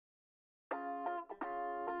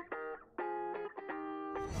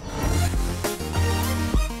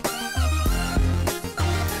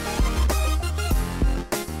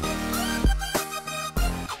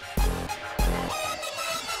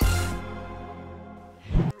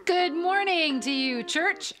Good morning to you,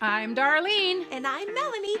 church. I'm Darlene. And I'm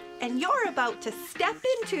Melanie, and you're about to step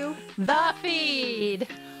into The Feed.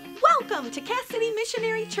 Welcome to Cass City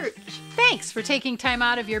Missionary Church. Thanks for taking time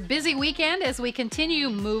out of your busy weekend as we continue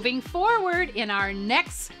moving forward in our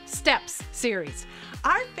Next Steps series.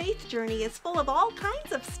 Our faith journey is full of all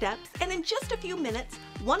kinds of steps, and in just a few minutes,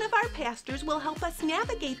 one of our pastors will help us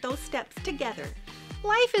navigate those steps together.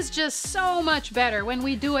 Life is just so much better when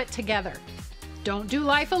we do it together. Don't do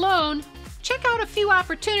life alone. Check out a few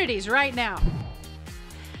opportunities right now.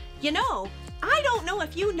 You know, I don't know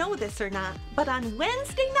if you know this or not, but on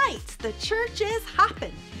Wednesday nights, the church is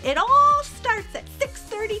hopping. It all starts at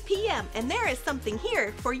 6:30 p.m., and there is something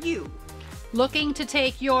here for you. Looking to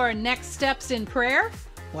take your next steps in prayer?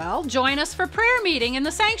 Well, join us for prayer meeting in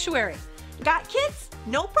the sanctuary. Got kids?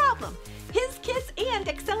 No problem. His Kids and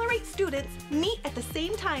Accelerate students meet at the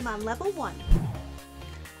same time on level 1.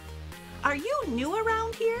 Are you new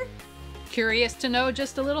around here? Curious to know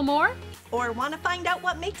just a little more? Or want to find out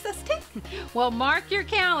what makes us tick? Well, mark your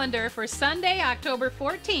calendar for Sunday, October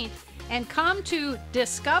 14th, and come to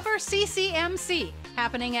Discover CCMC,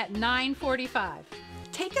 happening at 9:45.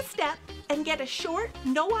 Take a step and get a short,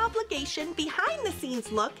 no-obligation,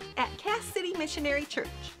 behind-the-scenes look at Cass City Missionary Church.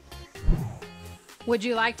 Would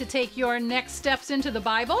you like to take your next steps into the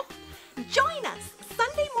Bible? Join us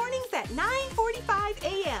Sunday mornings at 9:45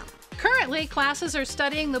 a.m. Currently, classes are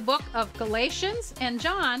studying the book of Galatians and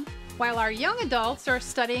John, while our young adults are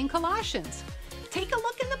studying Colossians. Take a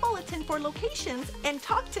look in the bulletin for locations and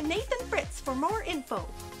talk to Nathan Fritz for more info.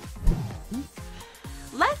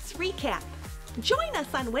 Let's recap. Join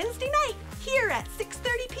us on Wednesday night here at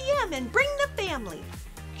 6:30 p.m. and bring the family.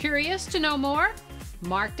 Curious to know more?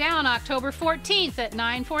 Mark down October 14th at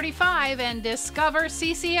 9:45 and discover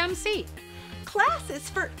CCMC. Classes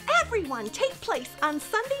for everyone take place on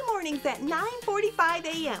Sunday mornings at 9:45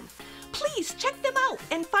 a.m. Please check them out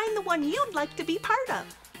and find the one you'd like to be part of.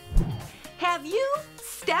 Have you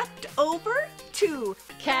stepped over to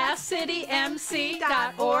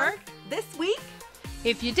CassCityMC.org this week?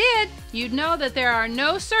 If you did, you'd know that there are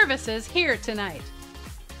no services here tonight.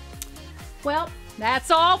 Well, that's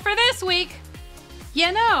all for this week.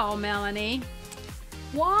 You know, Melanie,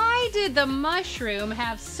 why did the mushroom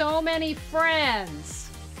have so many friends?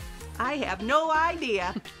 I have no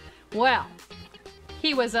idea. Well,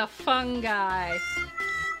 he was a fungi.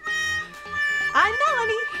 I'm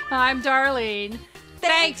Melanie. I'm Darlene.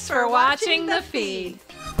 Thanks for watching The Feed.